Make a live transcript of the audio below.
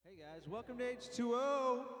guys, welcome to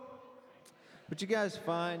H2O. But you guys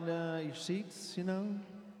find your seats, you know?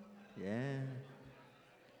 Yeah.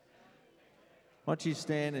 Why don't you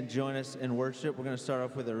stand and join us in worship? We're going to start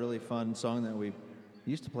off with a really fun song that we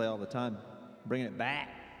used to play all the time. Bringing it back.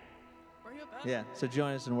 Bring it back? Yeah, so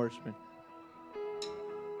join us in worshiping.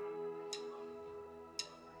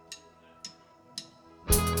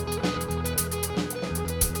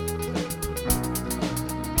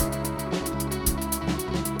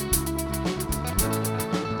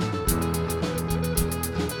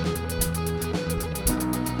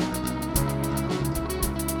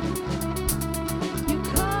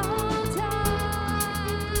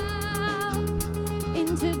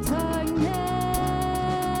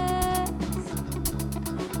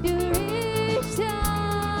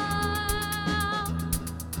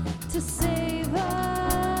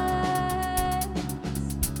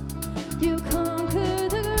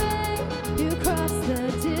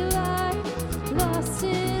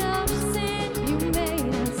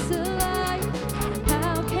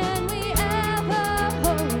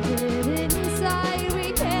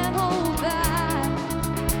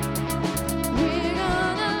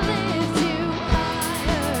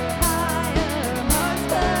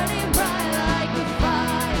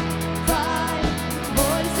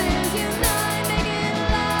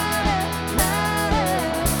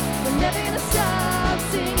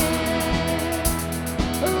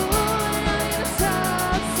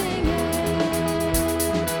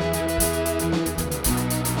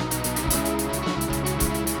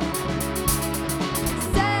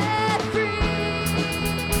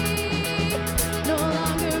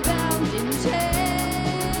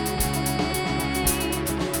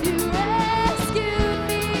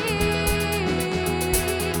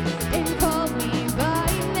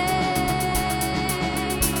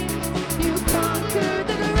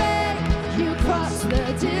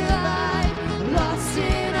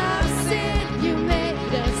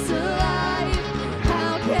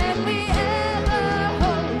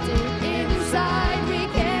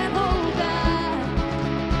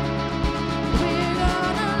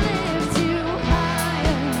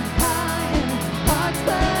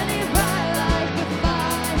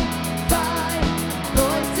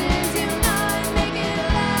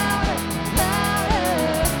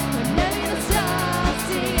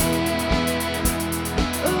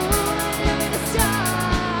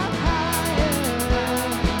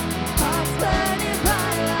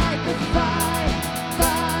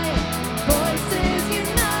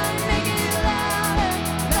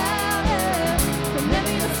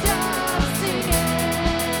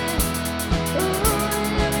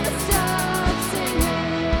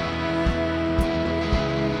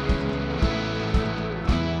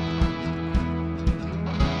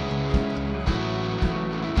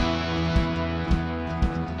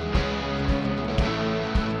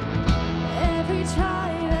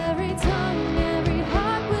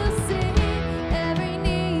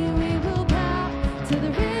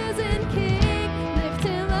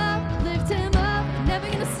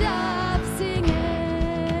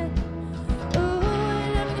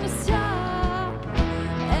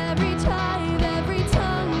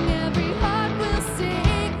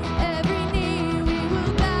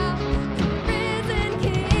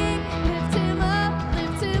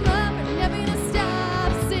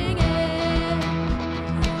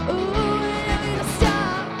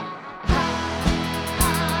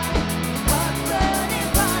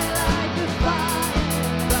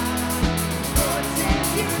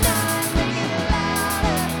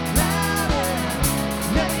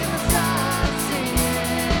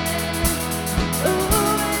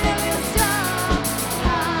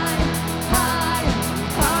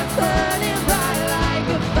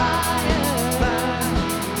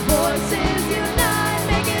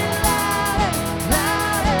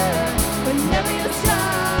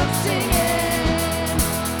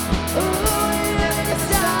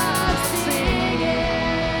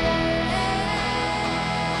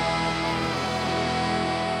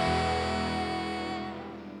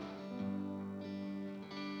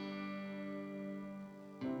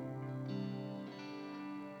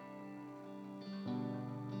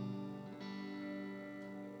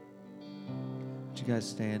 Would you guys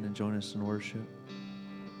stand and join us in worship?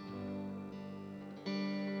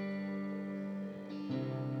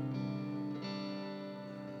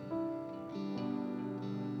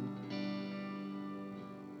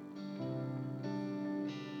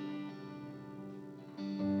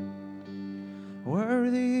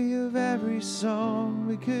 Worthy of every song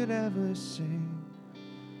we could ever sing,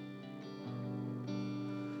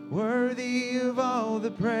 worthy of all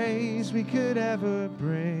the praise we could ever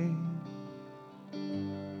bring.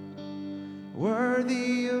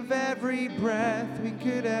 Worthy of every breath we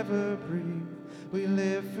could ever breathe, we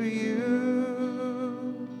live for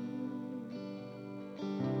you.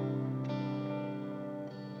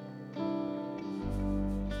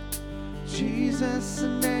 Jesus, the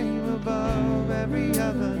name above every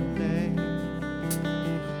other name.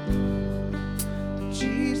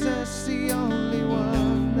 Jesus, the only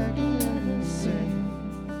one that can ever save.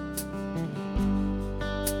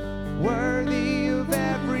 Worthy of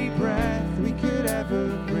every breath we could ever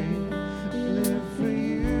breathe, we live for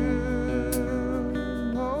you.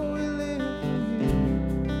 Oh, we live for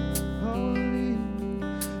you. Holy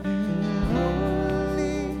and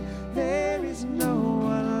holy, there is no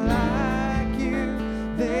one like you.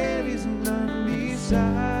 There is none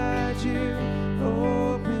beside you.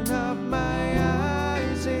 Open up my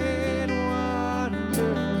eyes in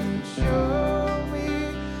wonder and show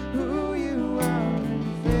me who you are, and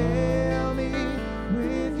fill me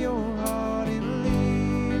with your heart and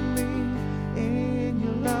lead me in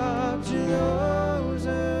your love to those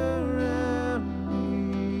around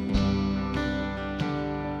me.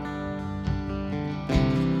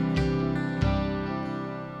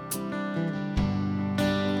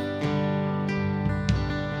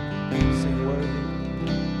 Sing worthy.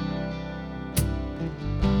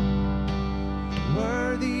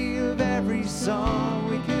 Worthy of every song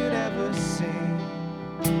we could ever sing.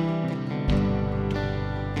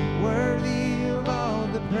 Worthy of all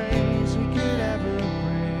the praise we could ever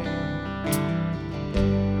bring.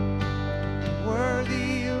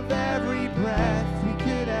 Worthy of every breath we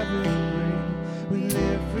could ever bring. We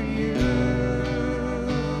live for you.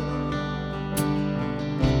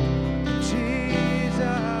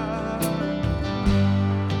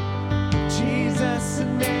 Jesus, the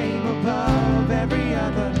name above every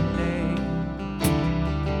other name.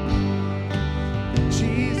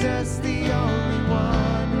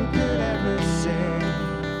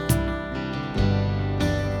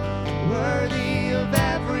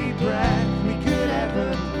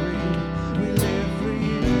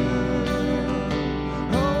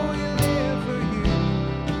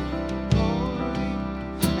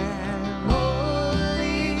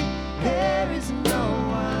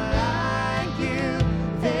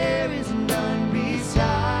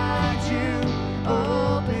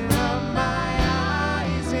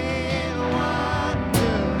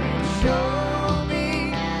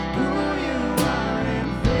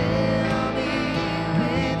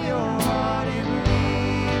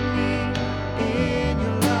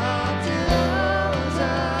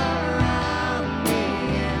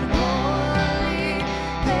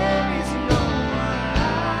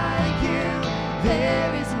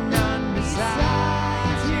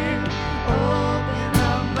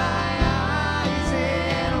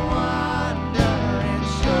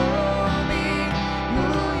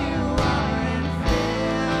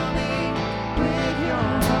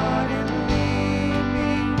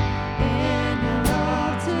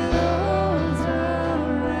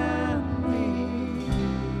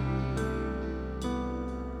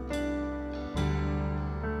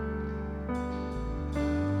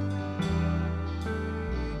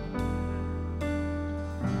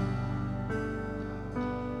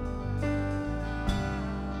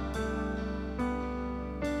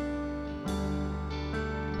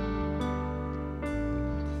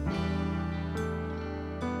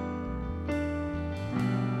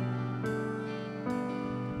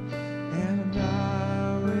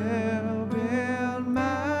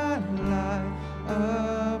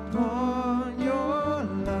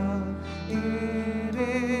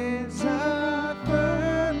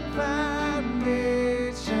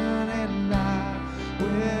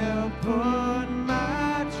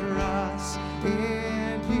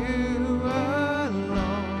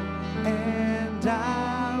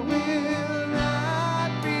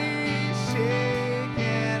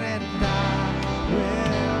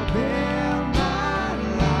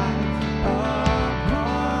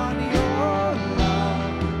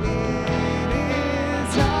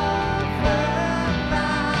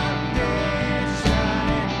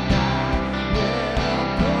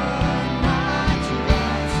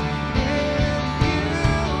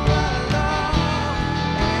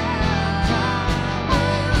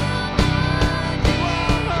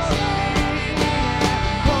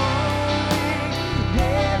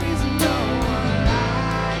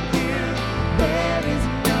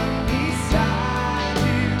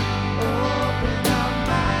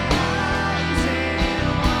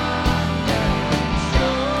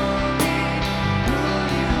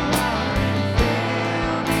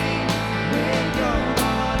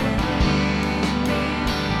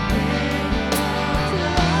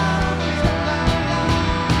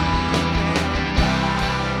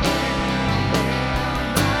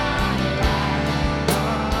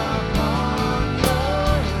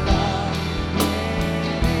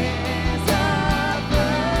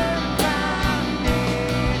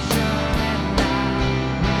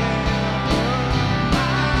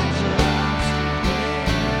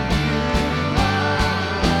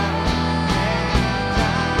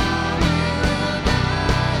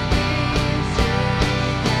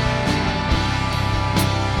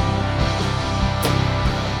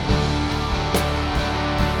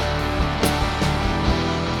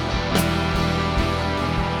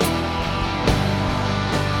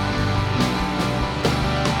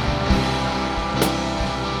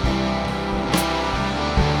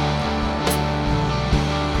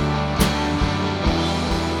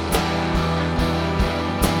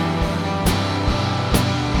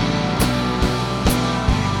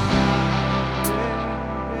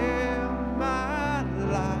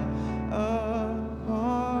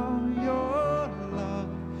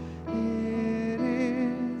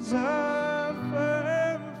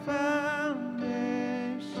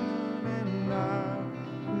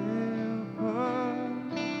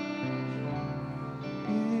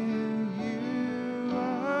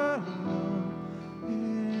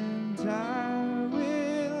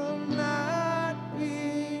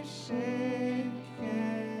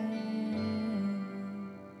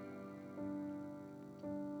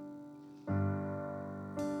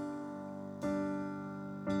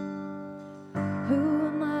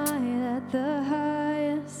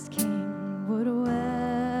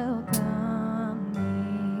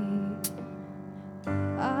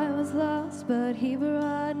 cross, but he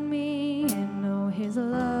brought me in. Oh, his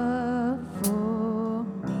love for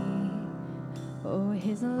me. Oh,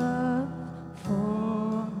 his love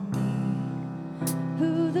for me.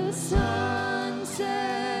 Who the Son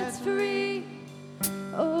sets free,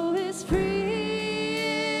 oh, is free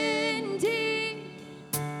indeed.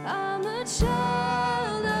 I'm a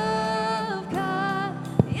child of God.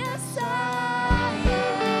 Yes, I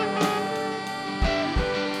am.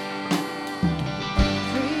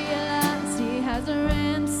 Free at last, he has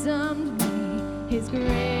ransomed me. His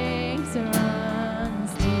grace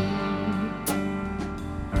runs deep.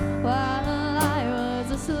 While I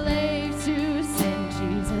was a slave to sin,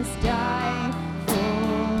 Jesus died for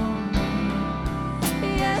me.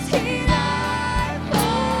 Yes, he died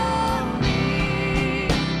for me.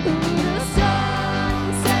 Who the Son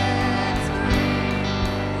sets free,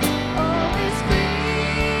 oh, is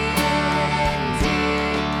free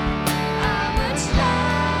indeed. I'm a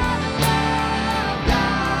child of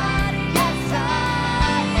God. Yes, I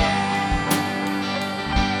am.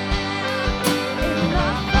 In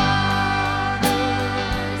my Father's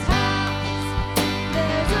house,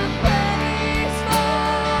 there's a place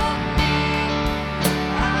for me.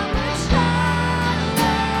 I'm a child of God.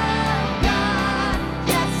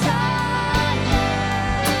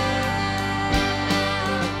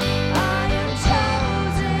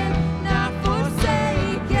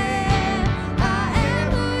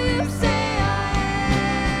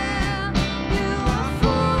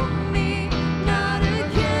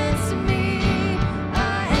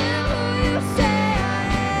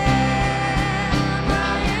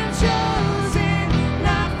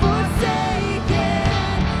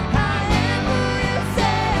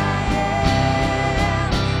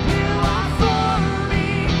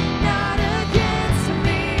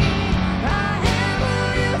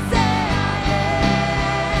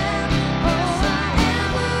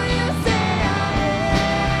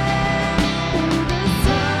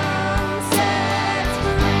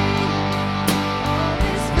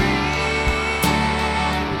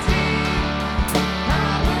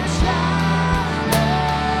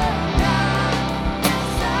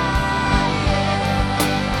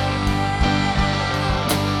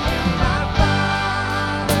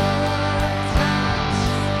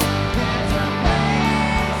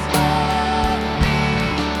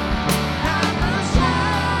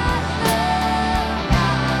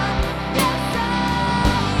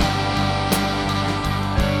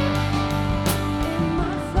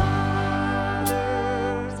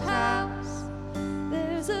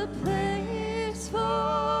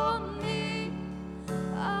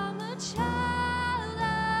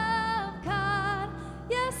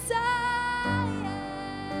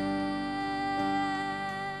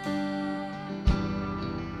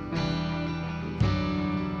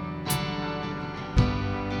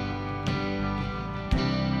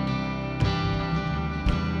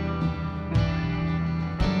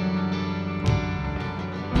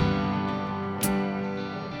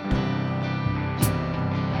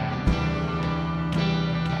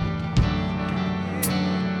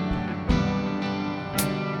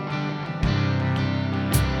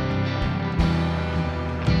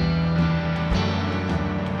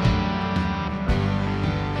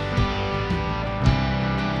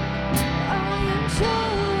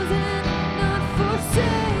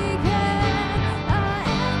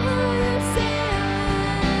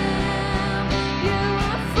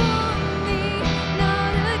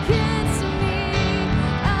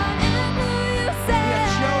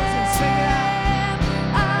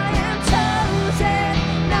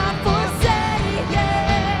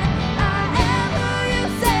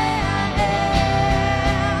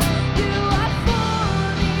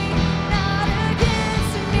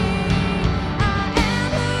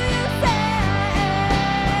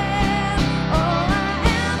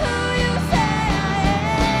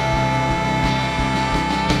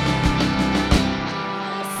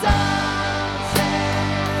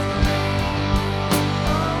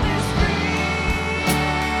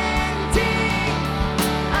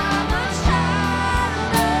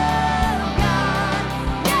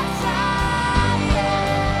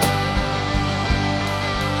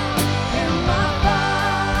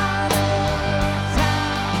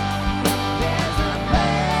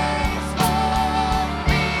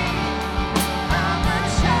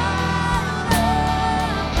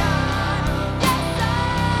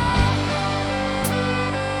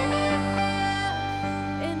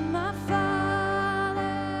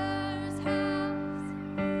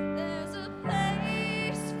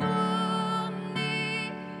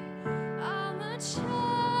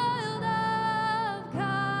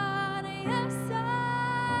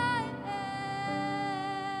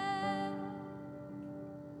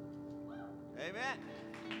 Amen.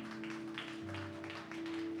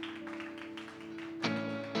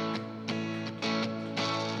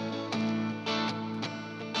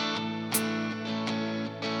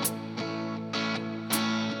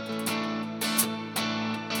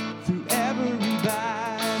 Through every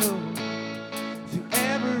battle, through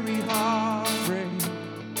every heartbreak,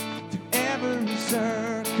 through every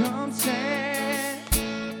circumstance,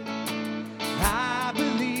 I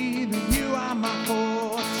believe that you are my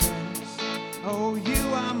fortress. Oh,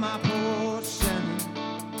 you are my portion.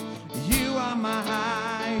 You are my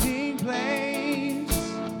hiding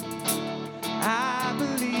place. I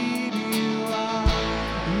believe you are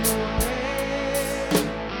the way,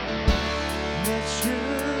 the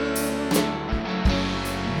truth,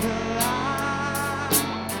 the light.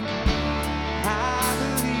 I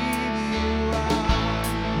believe you are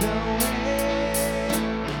the way,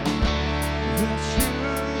 the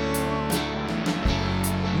truth,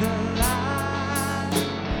 the light.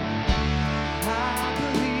 I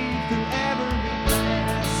believe through every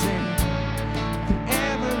blessing, through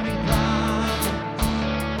every promise,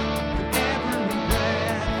 through every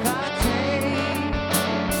breath I take.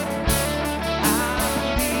 I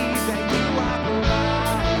believe that you are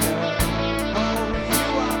provider. Oh, you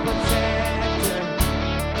are protector.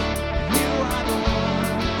 You are the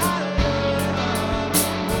one I love.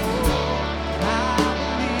 Oh, I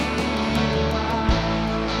believe you are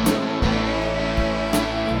the way,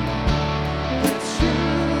 the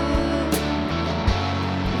truth,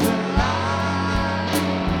 the light.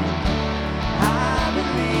 I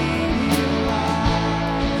believe you are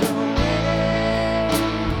the way,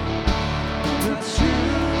 the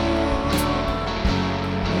truth,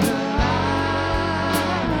 the light.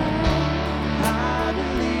 I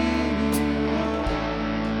believe you are.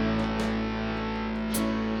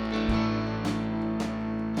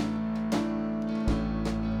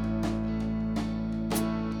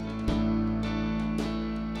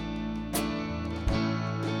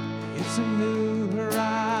 It's a new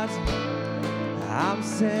horizon. I'm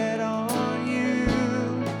set on you,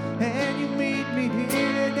 and you meet me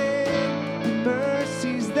here today. The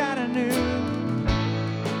mercies that I knew,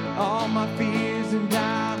 all my fears and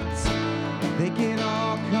doubts, they can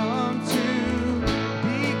all come true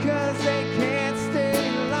because they can't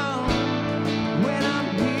stay long when I'm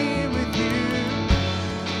here with you.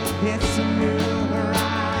 It's a new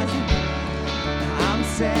horizon. I'm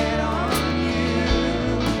set on you,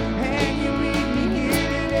 and you meet me here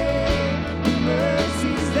today. The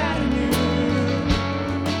mercies that I knew,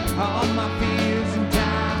 all my fears and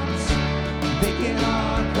doubts, they can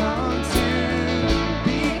all come true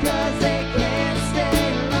because they can't stay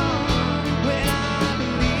long when I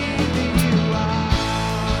believe that you are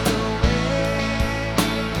the way,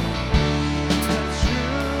 the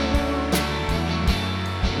truth,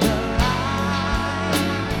 the light.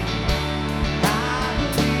 I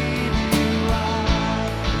believe you are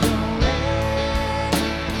the way,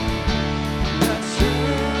 the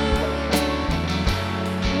truth,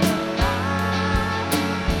 the light.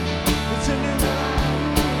 It's a new life.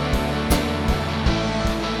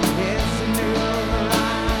 It's a new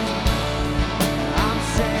horizon. I'm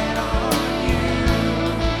set on you,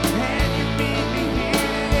 and you meet me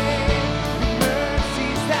here. The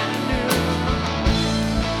mercies that I knew,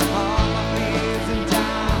 all my fears and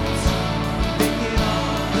doubts, they can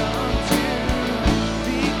all come true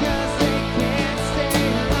because they can't stay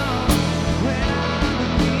long when I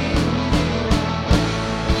believe you are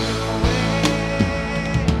the way,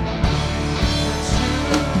 the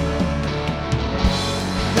truth,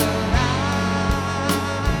 the light.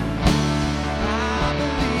 I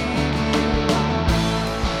believe you are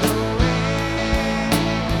the way,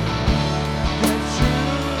 the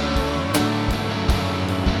truth,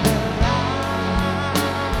 the light.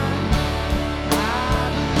 I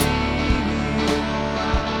believe you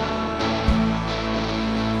are.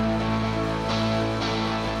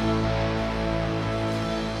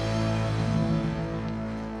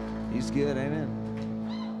 He's good, amen.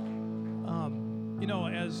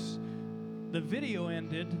 As the video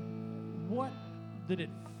ended, what did it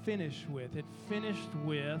finish with? It finished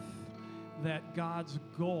with that God's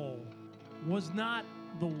goal was not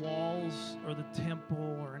the walls or the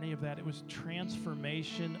temple or any of that. It was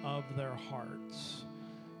transformation of their hearts.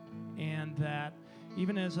 And that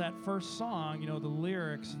even as that first song, the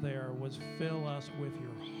lyrics there was fill us with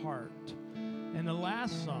your heart. And the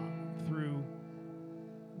last song, through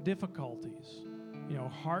difficulties,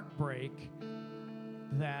 heartbreak,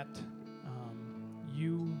 that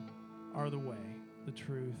you are the way, the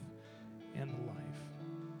truth, and the life.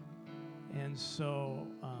 And so,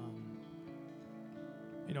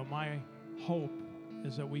 my hope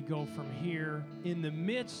is that we go from here in the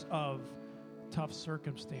midst of tough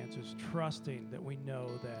circumstances, trusting that we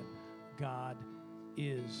know that God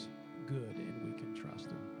is good and we can trust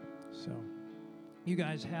Him. So you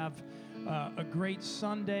guys have a great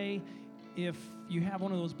Sunday. If you have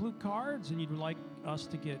one of those blue cards and you'd like us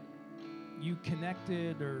to get you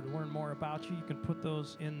connected or learn more about you, you can put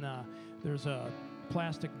those in. There's a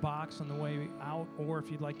plastic box on the way out, or if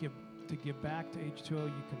you'd like to give back to H2O,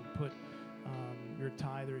 you can put your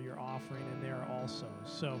tithe or your offering in there also.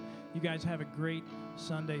 So you guys have a great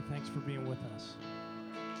Sunday. Thanks for being with us.